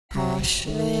Hush,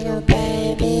 little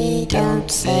baby,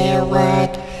 don't say a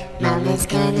word. Mama's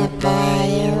gonna buy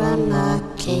you a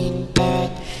mockingbird.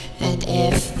 And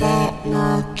if that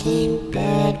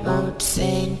mockingbird won't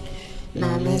sing,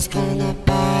 Mama's gonna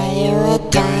buy you a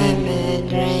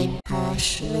diamond ring.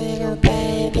 Hush, little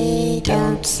baby,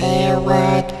 don't say a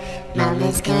word.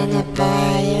 Mama's gonna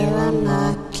buy you a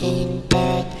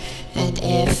mockingbird. And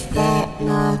if that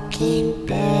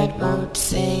mockingbird won't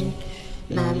sing,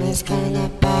 Mama's gonna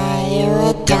buy you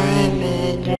a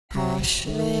diamond ring. Hush,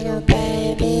 little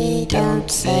baby,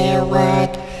 don't say a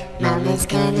word. Mama's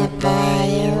gonna buy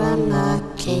you a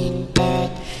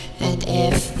mockingbird. And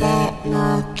if that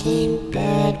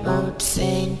mockingbird won't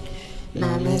sing,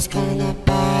 Mama's gonna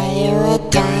buy you a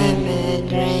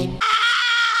diamond ring.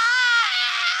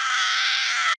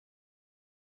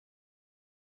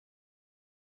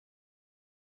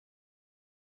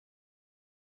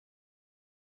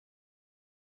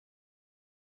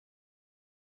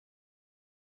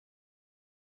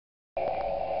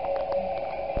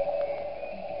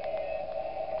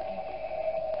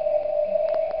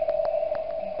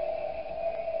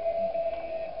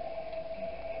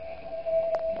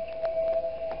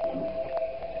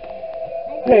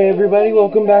 Hey everybody,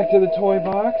 welcome back to the Toy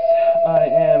Box. I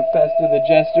am Fester the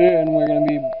Jester, and we're going to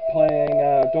be playing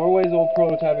Doorway's old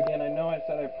prototype again. I know I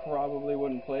said I probably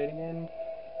wouldn't play it again.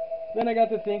 Then I got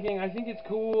to thinking, I think it's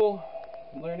cool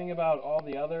learning about all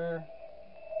the other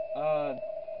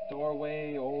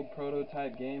Doorway old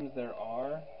prototype games there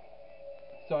are.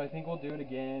 So I think we'll do it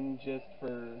again just for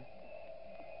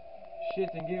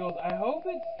shits and giggles. I hope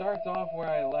it starts off where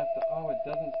I left off. Oh, it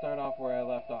doesn't start off where I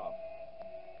left off.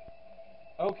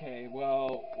 Okay,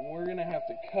 well, we're gonna have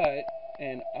to cut,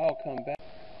 and I'll come back.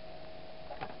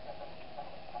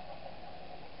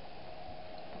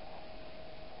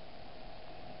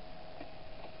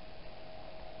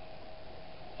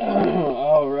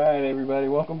 Alright, everybody,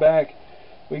 welcome back.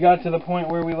 We got to the point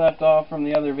where we left off from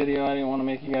the other video. I didn't want to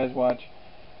make you guys watch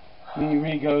me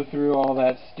re-go through all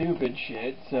that stupid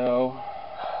shit, so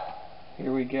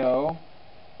here we go.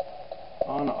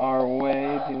 On our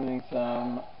way, doing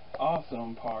some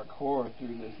awesome parkour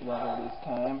through this level this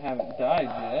time. Haven't died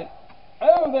yet.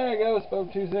 Oh, there I go.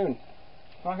 Spoke too soon.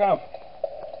 Fuck off.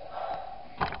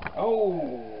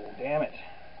 Oh, damn it.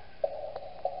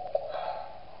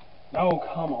 Oh,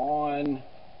 come on.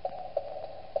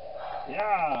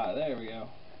 Yeah, there we go.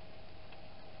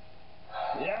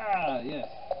 Yeah, yes.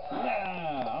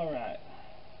 Yeah, alright.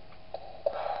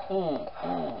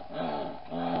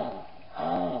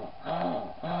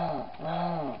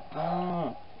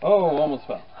 Oh, almost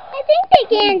fell. I think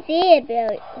they can't see it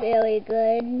really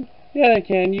good. Yeah, they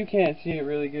can. You can't see it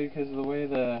really good because of the way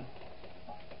the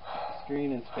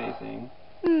screen is facing.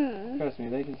 Trust me,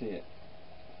 they can see it.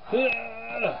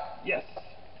 Yes!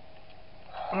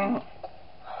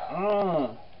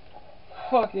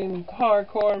 Fucking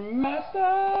parkour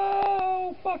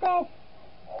master! Fuck off!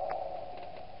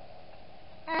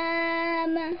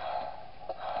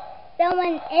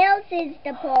 Someone else is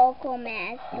the parkour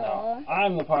master. No,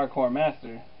 I'm the parkour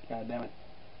master. God damn it.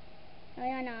 No,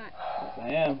 you're not. Yes, I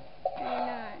am. No, you're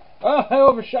not. Oh, I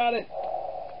overshot it!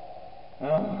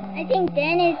 I think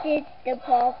Dennis is the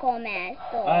parkour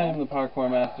master. I am the parkour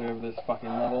master of this fucking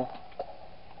level.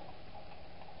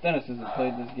 Dennis hasn't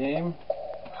played this game.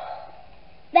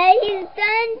 But he's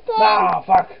done Ah,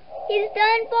 fuck! He's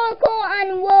done parkour on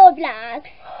Roblox.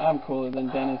 I'm cooler than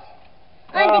Dennis.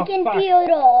 On the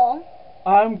computer.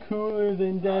 I'm cooler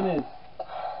than Dennis.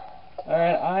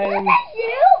 Alright, I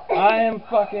am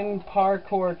fucking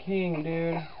parkour king,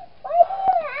 dude. Why do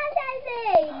you have that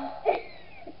thing?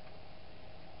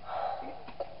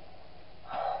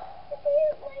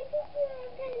 Why did you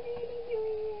have that thing in your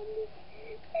hand?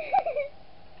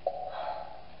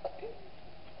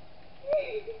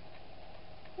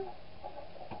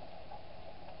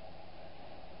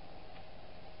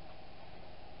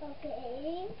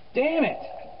 Okay. Damn it!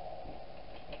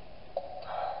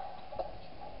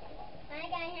 My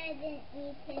guy hasn't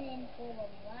eaten in for a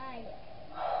while.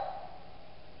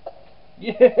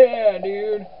 Yeah,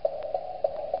 dude!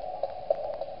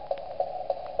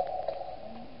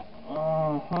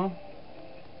 Uh-huh.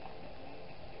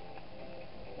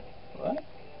 What?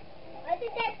 Why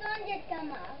did that phone just come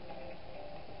off?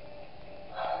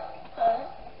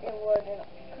 It wasn't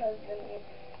because the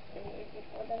music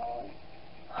wasn't on.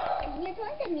 You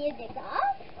turned the music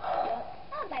off? Yep.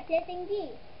 Oh, by pressing G.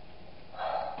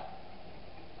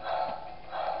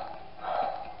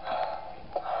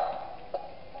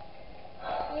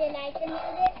 Do you like the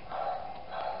music?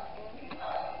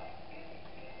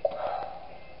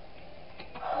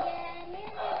 Yeah.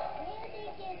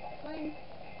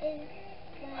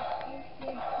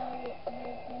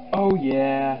 Oh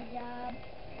yeah.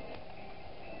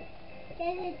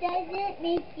 Because it doesn't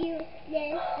make you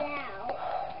stressed out.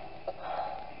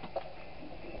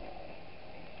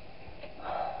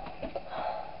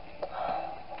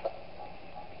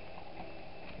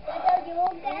 Are you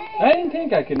okay? I didn't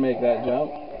think I could make that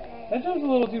jump. That jump's a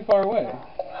little too far away.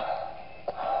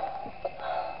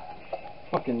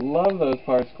 Fucking love those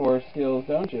parkour skills,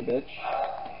 don't you, bitch?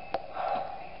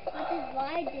 What does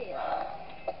Y do?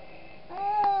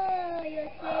 Oh,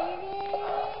 you're saving?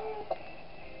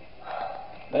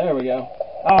 There we go.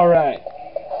 Alright.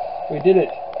 We did it.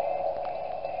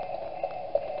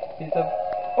 Piece of...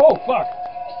 Oh, fuck!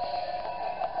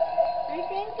 I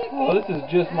think it's... Oh, this is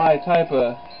just my type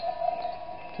of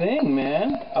thing,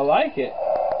 man. I like it.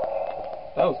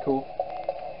 That was cool.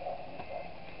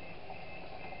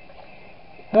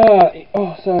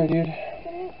 Oh, sorry, dude.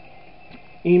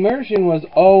 Immersion was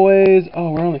always...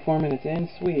 Oh, we're only 4 minutes in?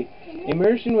 Sweet.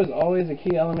 Immersion was always a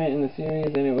key element in the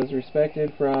series, and it was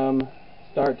respected from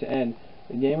start to end.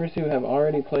 The gamers who have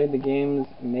already played the games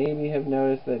maybe have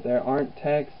noticed that there aren't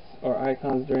texts or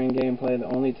icons during gameplay. The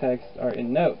only texts are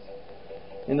in notes.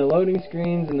 And the loading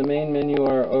screens in the main menu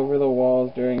are over the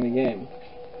walls during the game,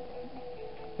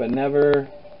 but never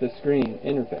the screen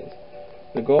interface.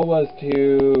 The goal was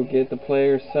to get the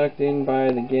player sucked in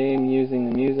by the game using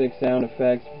the music, sound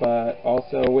effects, but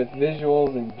also with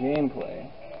visuals and gameplay.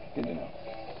 Good to know.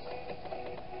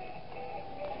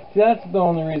 See, that's the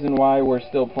only reason why we're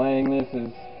still playing this,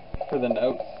 is for the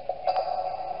notes.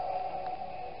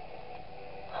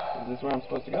 Is this where I'm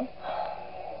supposed to go?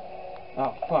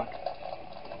 Oh, fuck.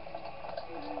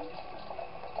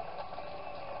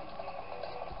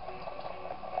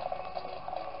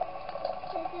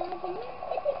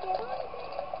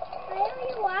 Why are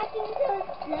you walking so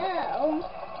slow?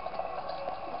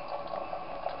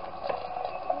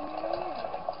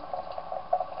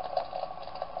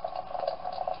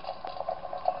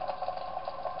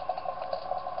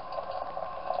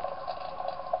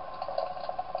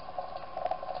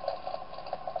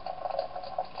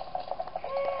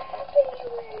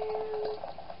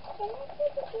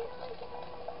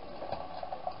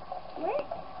 What?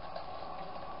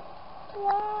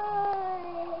 Why?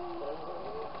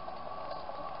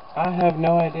 I have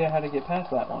no idea how to get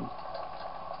past that one.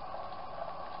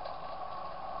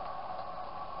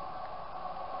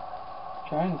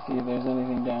 Trying to see if there's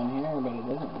anything down here, but it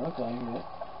doesn't look like it.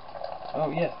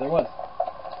 Oh, yes, there was.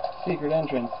 Secret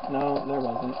entrance. No, there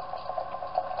wasn't.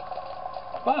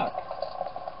 Fuck!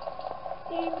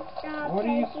 What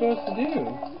are you supposed to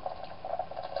do?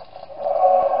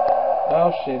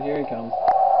 Oh shit, here he comes.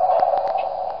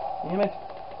 Damn it.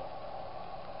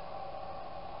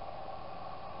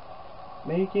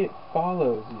 Make it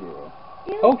follows you.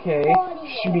 Okay,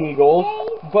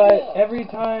 Schmeagol, but every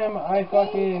time I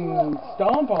fucking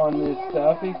stomp on this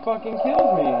stuff, it fucking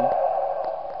kills me.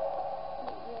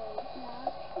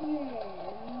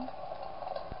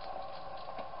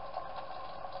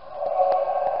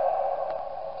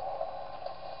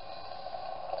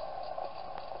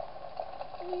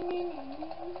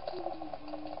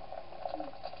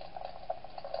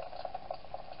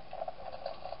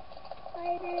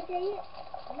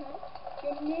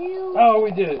 Oh,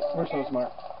 we did it. We're so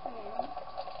smart.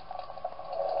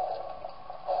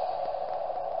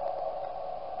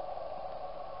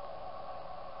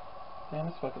 Man,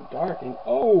 it's fucking dark and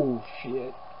oh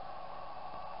shit.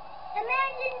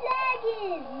 Imagine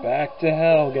Dragons! Back to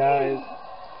hell, guys.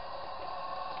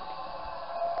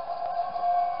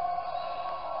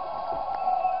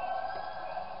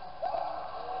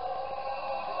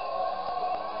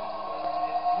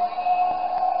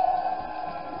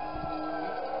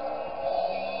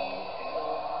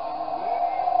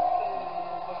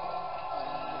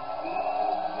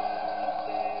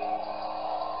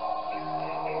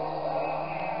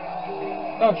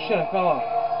 Oh shit, I fell off.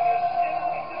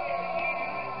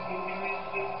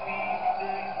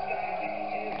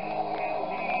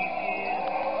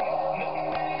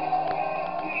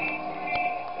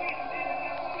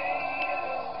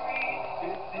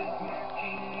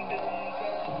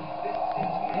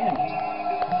 Damn it.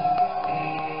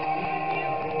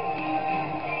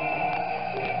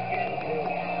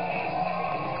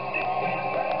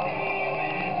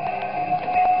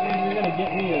 Dude, you're gonna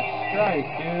get me a strike,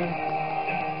 dude.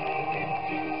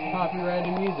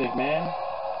 Copyrighted music, man.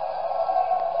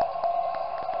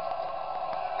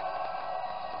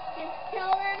 Just tell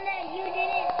them that you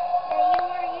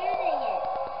weren't using it.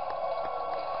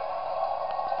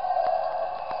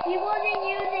 He wasn't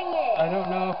using it. I don't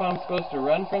know if I'm supposed to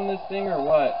run from this thing or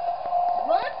what.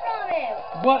 Run from him.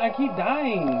 What? I keep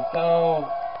dying, so...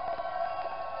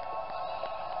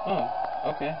 Oh,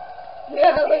 okay.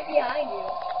 No, look behind you.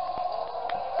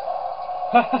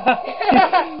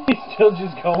 He's still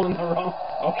just going the wrong...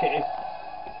 Okay.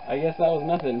 I guess that was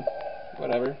nothing.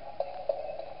 Whatever.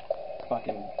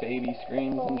 Fucking baby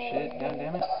screams and shit, god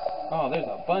damn it. Oh, there's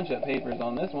a bunch of papers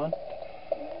on this one.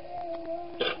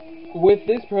 With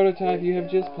this prototype you have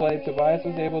just played, Tobias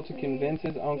was able to convince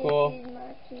his uncle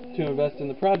to invest in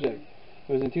the project.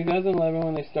 It was in 2011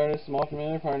 when they started a small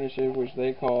familiar partnership which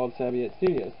they called Sabiet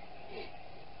Studios.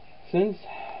 Since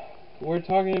we're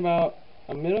talking about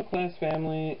a middle-class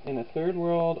family in a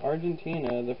third-world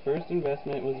Argentina, the first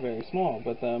investment was very small,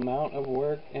 but the amount of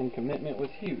work and commitment was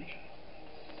huge.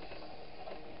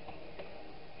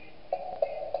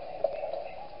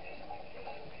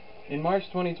 In March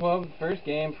 2012, the first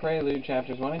game, Prelude,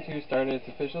 Chapters 1 and 2, started its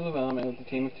official development with a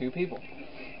team of 2 people.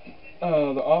 The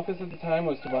office at the time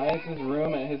was Tobias'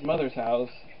 room at his mother's house.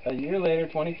 A year later,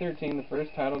 2013, the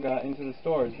first title got into the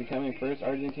stores, becoming the first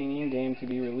Argentinian game to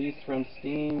be released from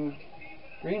Steam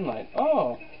Greenlight.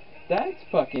 Oh, that's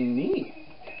fucking neat.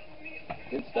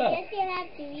 Good stuff. I guess you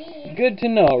have to eat. Good to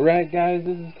know, right guys?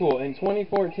 This is cool. In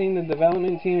 2014, the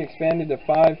development team expanded to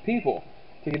 5 people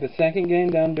to get the second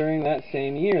game done during that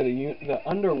same year, the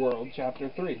Underworld Chapter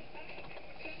 3.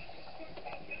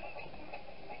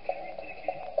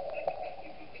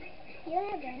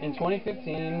 In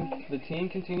 2015, the team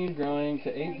continued growing to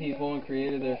 8 people and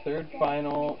created their third,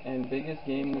 final, and biggest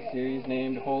game in the series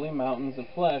named Holy Mountains of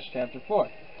Flesh Chapter 4.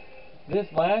 This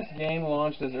last game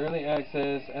launched as early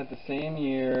access at the same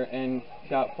year and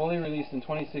got fully released in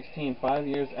 2016, 5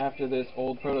 years after this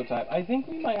old prototype. I think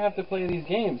we might have to play these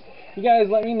games. You guys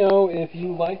let me know if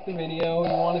you like the video,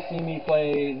 you want to see me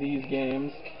play these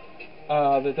games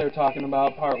that they're talking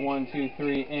about, part 1, 2,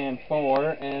 3, and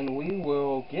 4, and we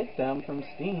will get them from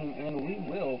Steam and we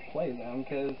will play them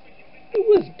because it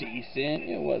was decent.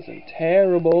 It wasn't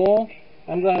terrible.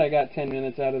 I'm glad I got 10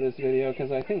 minutes out of this video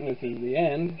because I think this is the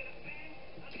end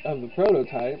of the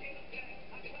prototype.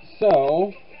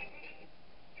 So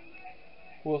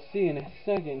we'll see in a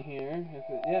second here.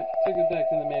 Yep, took it back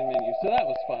to the main menu. So that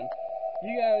was fun.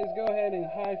 You guys go ahead and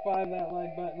high-five that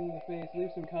like button in the face.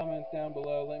 Leave some comments down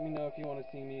below. Let me know if you want to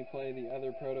see me play the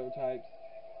other prototypes,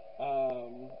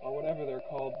 or whatever they're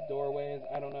called, doorways,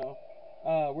 I don't know.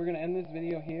 We're going to end this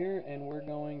video here, and we're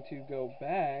going to go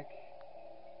back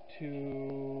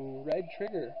to Red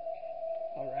Trigger.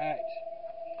 Alright.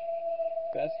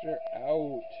 Jester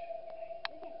out.